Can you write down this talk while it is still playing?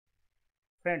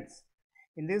Friends,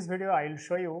 in this video I will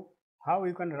show you how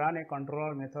you can run a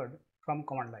controller method from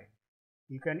command line.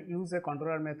 You can use a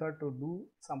controller method to do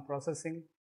some processing,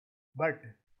 but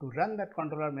to run that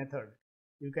controller method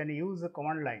you can use a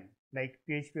command line like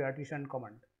PHP Artisan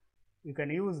command. You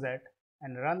can use that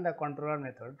and run the controller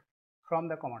method from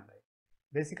the command line.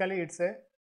 Basically it's a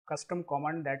custom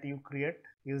command that you create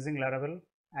using Laravel,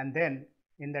 and then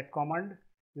in that command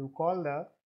you call the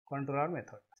controller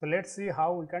method. So let's see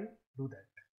how we can do that.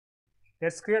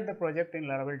 Let's create the project in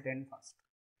Laravel 10 first.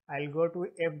 I'll go to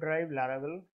F drive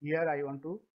Laravel. Here I want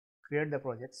to create the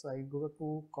project. So I go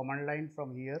to command line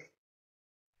from here.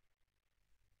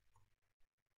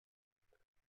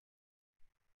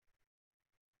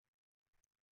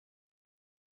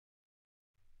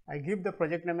 I give the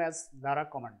project name as Lara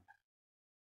command.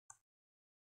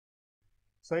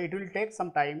 So it will take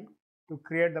some time to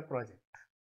create the project.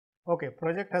 Okay,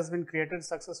 project has been created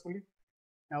successfully.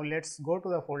 Now let's go to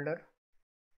the folder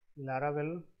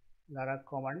Laravel, Lara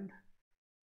command,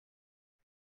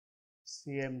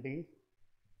 cmd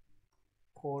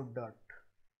code dot.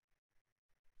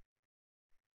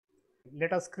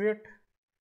 Let us create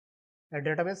a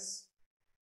database.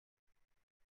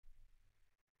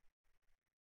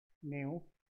 New.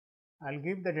 I'll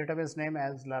give the database name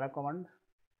as Lara command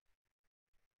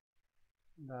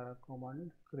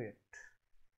create.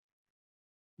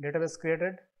 Database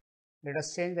created. Let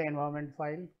us change the environment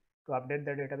file to update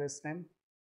the database name.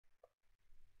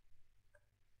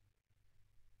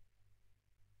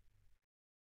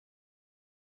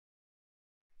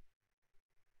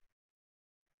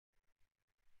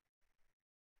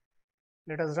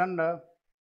 Let us run the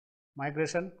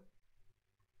migration.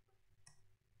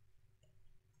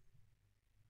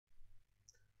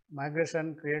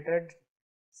 Migration created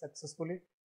successfully.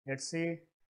 Let's see,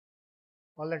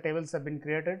 all the tables have been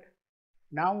created.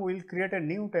 Now we will create a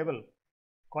new table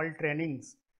called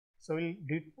trainings. So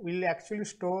we'll actually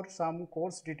store some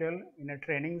course detail in a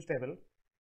trainings table,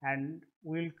 and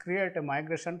we'll create a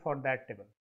migration for that table.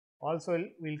 Also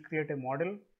we'll create a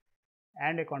model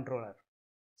and a controller.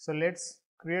 So let's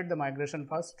create the migration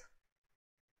first.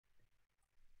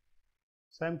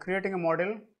 So I'm creating a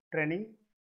model training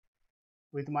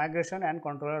with migration and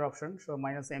controller option. So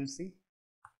 -mc.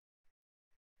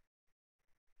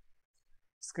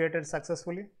 It's created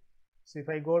successfully. So if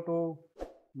I go to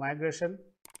migration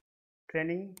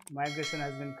training, migration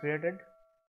has been created.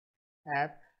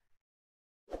 App,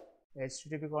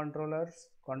 HTTP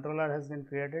controller has been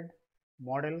created.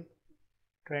 Model,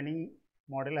 training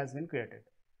model has been created.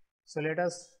 So let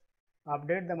us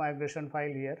update the migration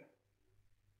file here.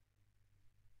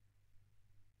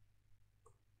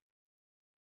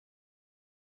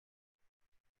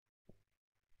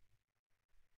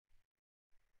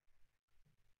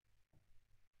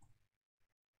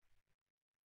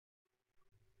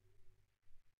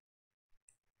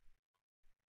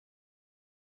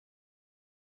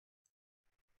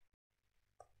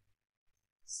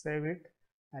 Save it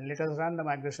and let us run the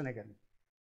migration again.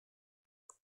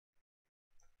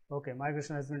 Okay,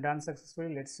 migration has been done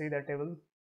successfully. Let's see the table.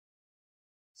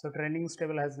 So trainings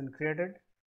table has been created,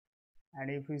 and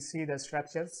if we see the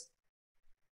structures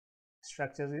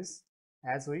is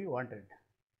as we wanted.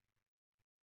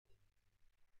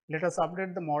 Let us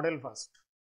update the model first.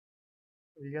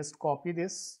 We'll just copy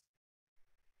this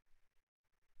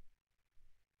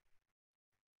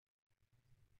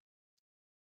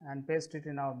and paste it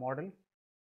in our model.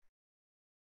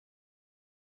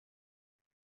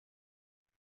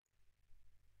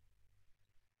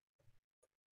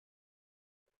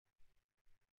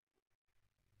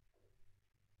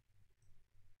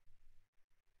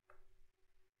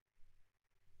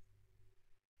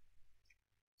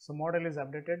 So model is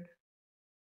updated.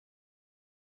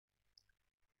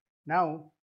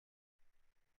 Now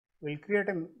we'll create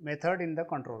a method in the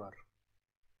controller.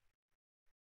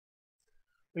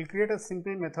 We'll create a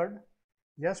simple method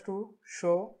just to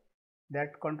show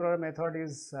that controller method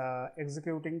is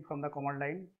executing from the command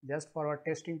line. Just for our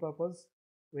testing purpose,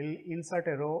 we'll insert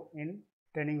a row in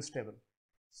trainings table.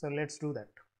 So let's do that.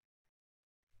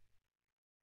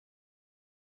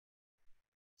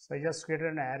 So I just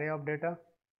created an array of data,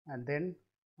 and then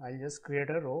I'll just create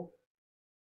a row.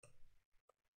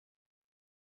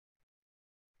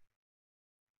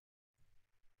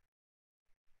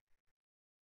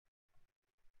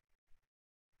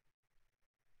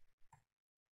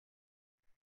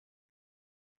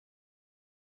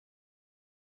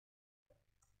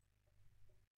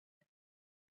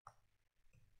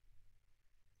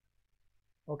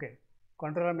 Okay,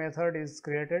 controller method is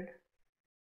created.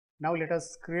 Now let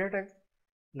us create a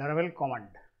Laravel command.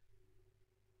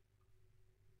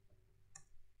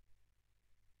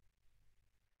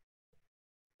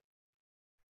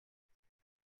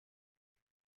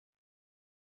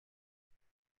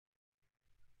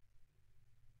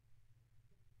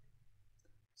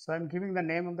 So I am giving the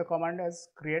name of the command as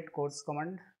create course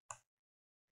command.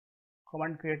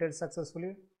 Command created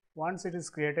successfully. Once it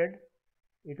is created,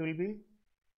 it will be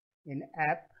in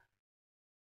app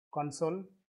console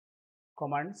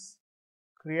commands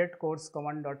create course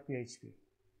command.php.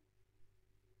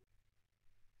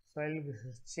 So I will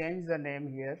change the name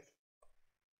here.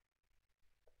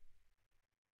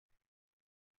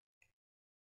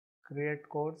 Create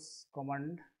course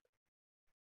command,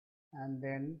 and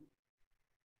then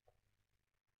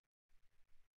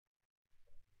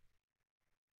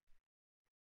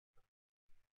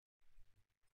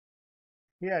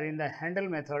here in the handle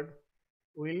method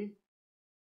we will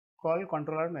call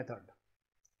controller method.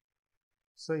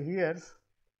 So here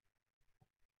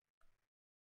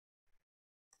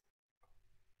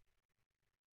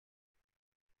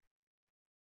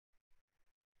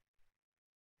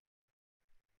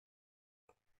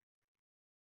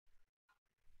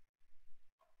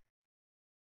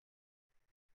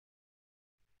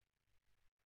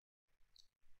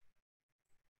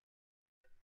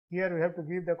we have to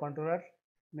give the controller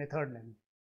method name.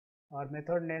 Our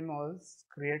method name was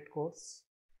create course.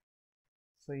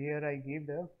 So here I give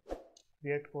the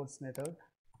create course method.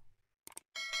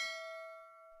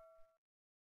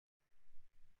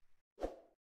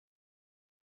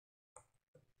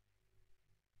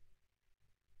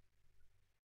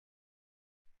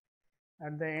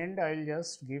 At the end I will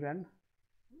just give an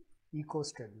echo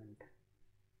statement.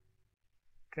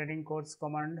 Training course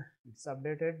command, it's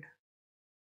updated.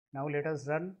 Now let us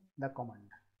run the command.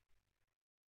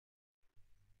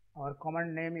 Our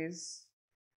command name is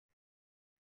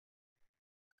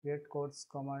create course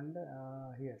command,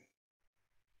 here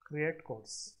create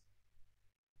course.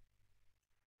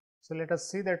 So let us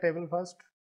see the table first.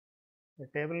 The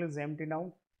table is empty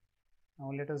now.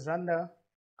 Now let us run the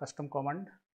custom command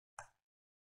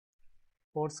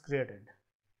course created.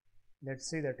 Let's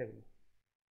see the table.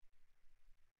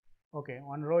 Okay,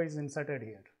 one row is inserted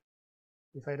here.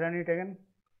 If I run it again,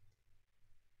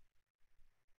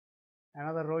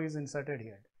 another row is inserted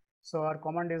here. So our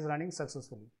command is running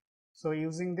successfully. So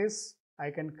using this, I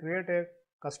can create a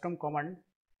custom command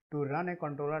to run a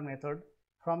controller method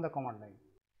from the command line.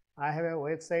 I have a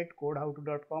website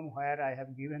codehowto.com where I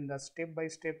have given the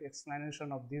step-by-step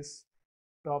explanation of this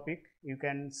topic. You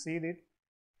can see it,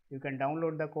 you can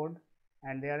download the code,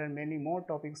 and there are many more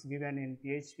topics given in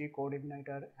PHP,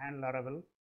 CodeIgniter and Laravel.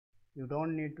 You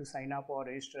don't need to sign up or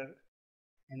register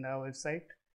in the website.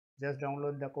 Just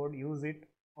download the code, use it,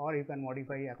 or you can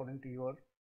modify according to your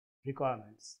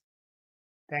requirements.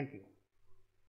 Thank you.